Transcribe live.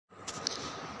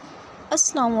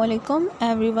Assalamualaikum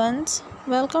everyone.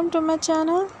 Welcome to my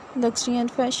channel Luxury and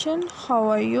Fashion. How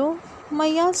are you, my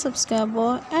young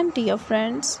subscriber and dear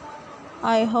friends?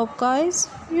 I hope guys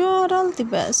you are all the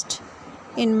best.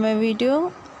 In my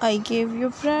video I gave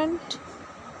you brand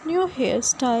new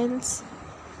hairstyles,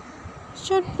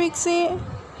 short pixie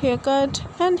haircut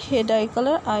and hair dye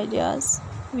color ideas,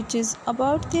 which is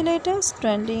about the latest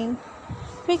trending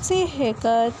pixie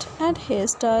haircut and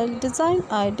hairstyle design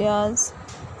ideas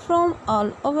from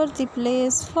all over the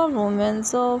place for women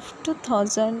of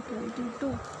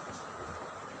 2022.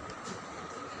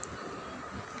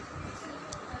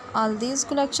 All these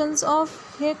collections of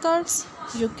haircuts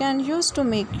you can use to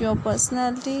make your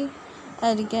personality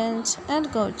elegant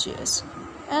and gorgeous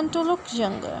and to look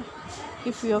younger.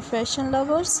 If you're fashion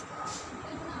lovers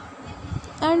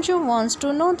and you want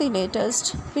to know the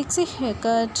latest pixie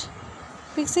haircut,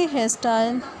 pixie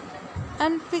hairstyle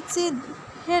and pixie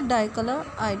hair dye color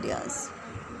ideas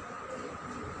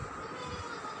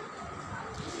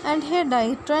and hair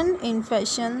dye trend in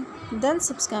fashion, then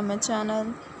subscribe my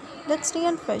channel Luxury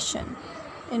and Fashion.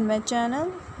 In my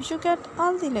channel you get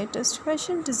all the latest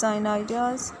fashion design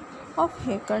ideas of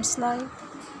haircuts like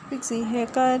pixie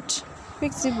haircut,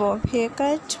 pixie bob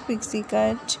haircut, pixie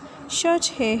cut, short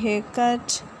hair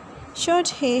haircut, short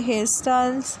hair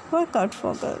hairstyles, workout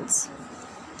for girls,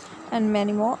 and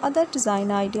many more other design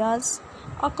ideas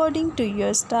according to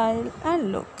your style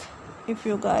and look. If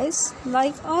you guys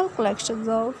like all collections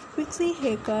of pixie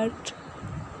haircut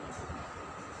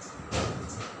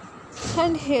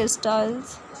and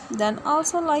hairstyles, then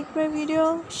also like my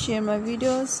video, share my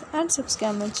videos and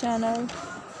subscribe my channel.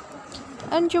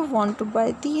 And you want to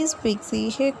buy these pixie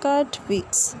haircut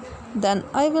wigs, then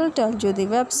I will tell you the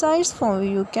websites from where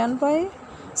you can buy.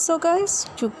 So guys,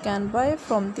 you can buy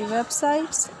from the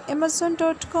websites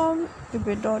amazon.com,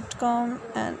 ebay.com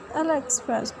and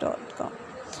aliexpress.com.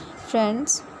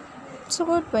 Friends, so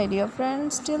goodbye dear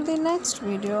friends, till the next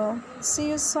video. See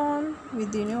you soon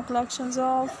with the new collections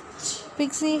of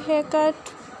pixie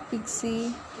haircut,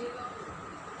 pixie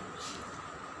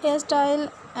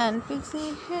hairstyle and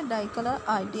pixie hair dye color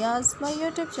ideas. My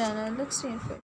YouTube channel Luxury and Fashion.